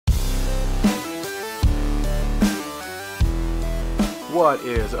What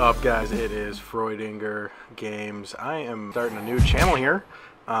is up, guys? It is Freudinger Games. I am starting a new channel here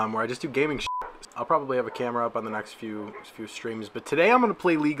where I just do gaming shit. I'll probably have a camera up on the next few streams, but today I'm going to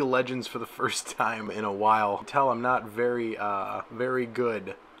play League of Legends for the first time in a while. You can tell I'm not very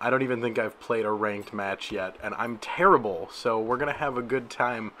good. I don't even think I've played a ranked match yet, and I'm terrible, so we're going to have a good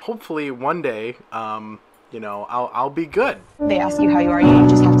time. Hopefully one day, you know, I'll be good. They ask you how you are, you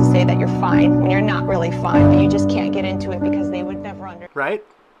just have to say that you're fine when you're not really fine, but you just can't get into it because they would never understand. Right?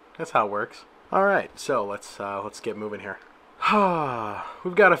 That's how it works. Alright, so let's get moving here.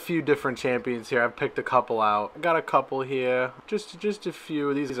 We've got a few different champions here. I've picked a couple out. I got a couple here. Just a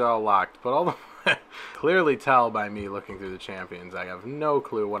few. These are all locked, but all the clearly tell by me looking through the champions. I have no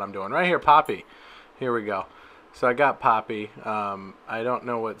clue what I'm doing. Right here, Poppy. Here we go. So I got Poppy. I don't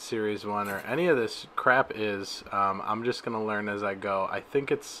know what Series 1 or any of this crap is. I'm just going to learn as I go. I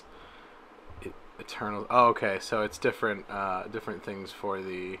think it's Eternal. Oh, okay. So it's different things for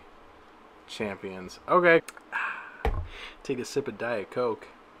the champions. Okay. Take a sip of Diet Coke.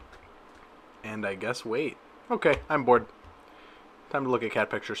 And I guess wait. Okay, I'm bored. Time to look at cat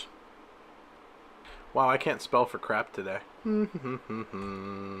pictures. Wow, I can't spell for crap today. God,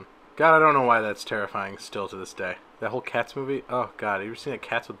 I don't know why that's terrifying still to this day. That whole Cats movie? Oh, God. Have you ever seen a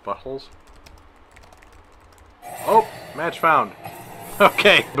Cats with buttholes? Oh, match found.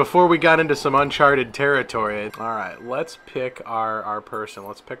 Okay, before we got into some uncharted territory. Alright, let's pick our person.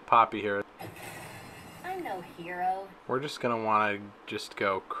 Let's pick Poppy here. I'm no hero. We're just going to want to just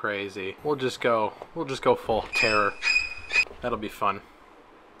go crazy. We'll just go full terror. That'll be fun.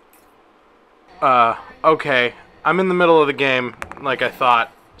 Okay. I'm in the middle of the game, like I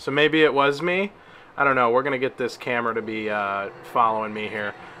thought. So maybe it was me. I don't know. We're going to get this camera to be following me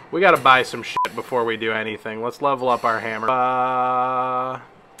here. We got to buy some shit before we do anything. Let's level up our hammer.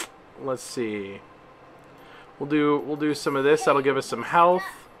 Let's see. We'll do some of this. That'll give us some health.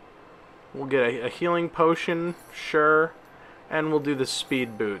 We'll get a healing potion, sure. And we'll do the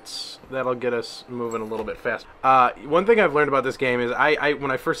speed boots. That'll get us moving a little bit fast. One thing I've learned about this game is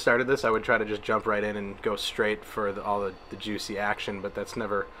when I first started this, I would try to just jump right in and go straight for all the juicy action, but that's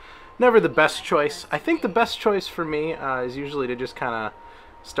never the best choice. I think the best choice for me is usually to just kind of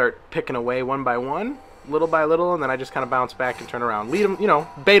start picking away one by one, little by little, and then I just kind of bounce back and turn around. Lead them, you know,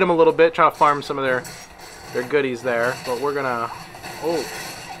 bait them a little bit, try to farm some of their goodies there. But we're gonna, oh.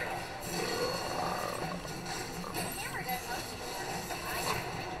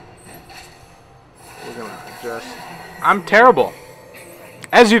 I'm terrible.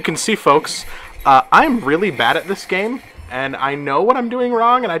 As you can see, folks, I'm really bad at this game, and I know what I'm doing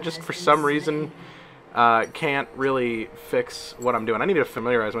wrong, and I just, for some reason, can't really fix what I'm doing. I need to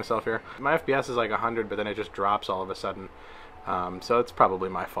familiarize myself here. My FPS is like 100, but then it just drops all of a sudden. So it's probably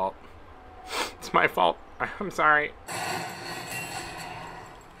my fault. It's my fault. I'm sorry.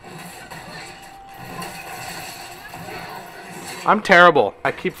 I'm terrible.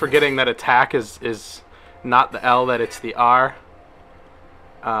 I keep forgetting that attack is not the L, that it's the R.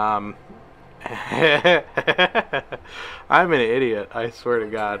 I'm an idiot, I swear to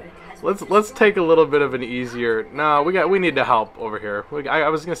God. Let's take a little bit of an easier. No, we need to help over here. I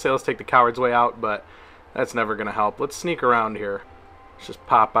was gonna say let's take the coward's way out, but that's never gonna help. Let's sneak around here. Let's just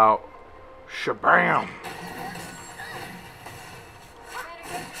pop out. Shabam!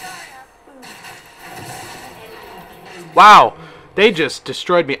 Wow! They just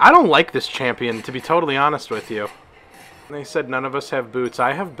destroyed me. I don't like this champion, to be totally honest with you. They said none of us have boots.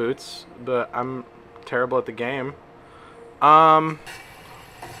 I have boots, but I'm terrible at the game. I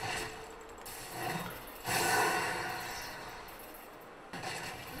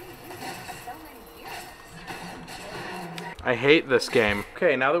hate this game.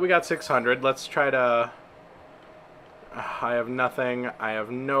 Okay, now that we got 600, let's try to... I have nothing. I have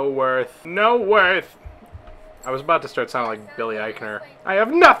no worth. No worth! I was about to start sounding like Billy Eichner. I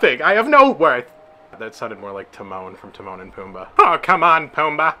have nothing! I have no worth! That sounded more like Timon from Timon and Pumbaa. Oh, come on,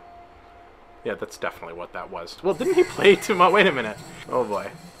 Pumbaa! Yeah, that's definitely what that was. Well, didn't he play Timon? Wait a minute. Oh,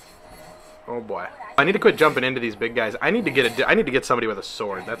 boy. Oh, boy. I need to quit jumping into these big guys. I need to get somebody with a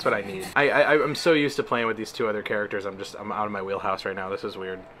sword. That's what I need. I'm so used to playing with these two other characters. I'm out of my wheelhouse right now. This is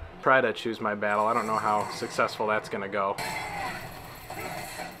weird. Try to choose my battle. I don't know how successful that's gonna go.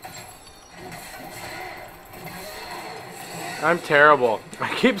 I'm terrible.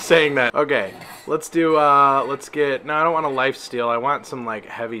 I keep saying that. Okay, let's do, let's get, no, I don't want a life steal. I want some, like,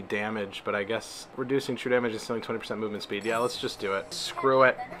 heavy damage, but I guess reducing true damage and stealing 20% movement speed. Yeah, let's just do it. Screw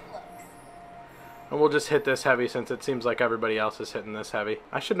it. And we'll just hit this heavy since it seems like everybody else is hitting this heavy.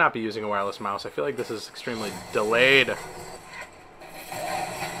 I should not be using a wireless mouse. I feel like this is extremely delayed.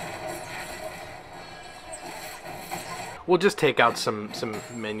 We'll just take out some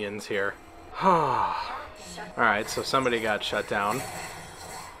minions here. Alright, so somebody got shut down.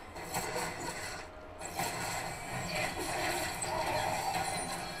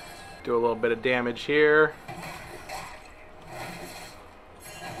 Do a little bit of damage here.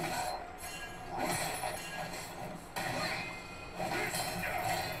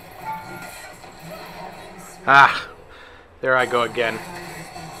 Ah, there I go again.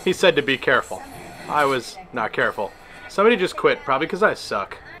 He said to be careful. I was not careful. Somebody just quit, probably because I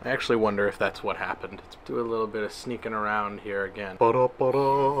suck. I actually wonder if that's what happened. Let's do a little bit of sneaking around here again. We'll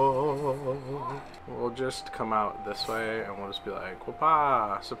just come out this way and we'll just be like,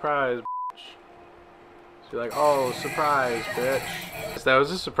 whoopah, surprise, bitch. Just be like, oh, surprise, bitch. That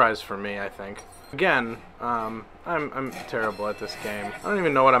was a surprise for me, I think. Again, I'm terrible at this game. I don't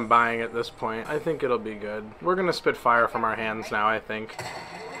even know what I'm buying at this point. I think it'll be good. We're gonna spit fire from our hands now, I think.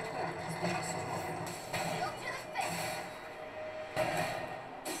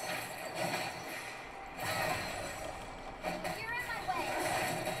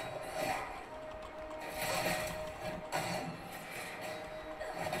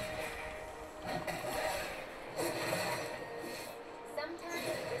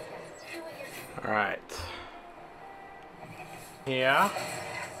 Alright. Yeah.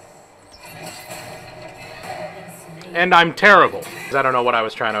 And I'm terrible. I don't know what I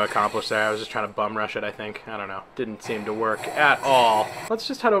was trying to accomplish there. I was just trying to bum rush it, I think. I don't know. Didn't seem to work at all. Let's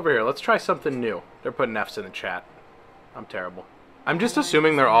just head over here. Let's try something new. They're putting F's in the chat. I'm terrible. I'm just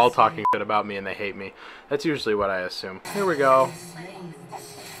assuming they're all talking shit about me and they hate me. That's usually what I assume. Here we go.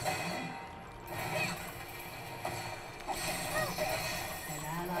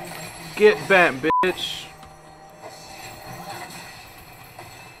 Get bent, bitch.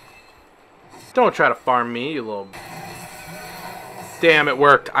 Don't try to farm me, you little... Damn, it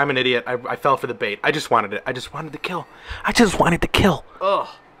worked. I'm an idiot. I fell for the bait. I just wanted it. I just wanted to kill. I just wanted to kill. Ugh.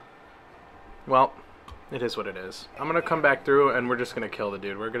 Well, it is what it is. I'm gonna come back through and we're just gonna kill the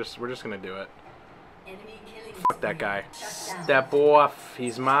dude. We're just gonna do it. Fuck that guy. Step off.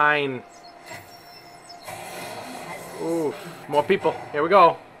 He's mine. Ooh, more people. Here we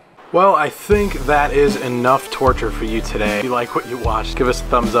go. Well, I think that is enough torture for you today. If you like what you watched, give us a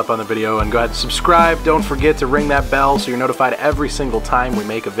thumbs up on the video and go ahead and subscribe. Don't forget to ring that bell so you're notified every single time we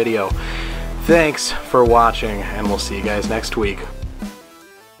make a video. Thanks for watching, and we'll see you guys next week.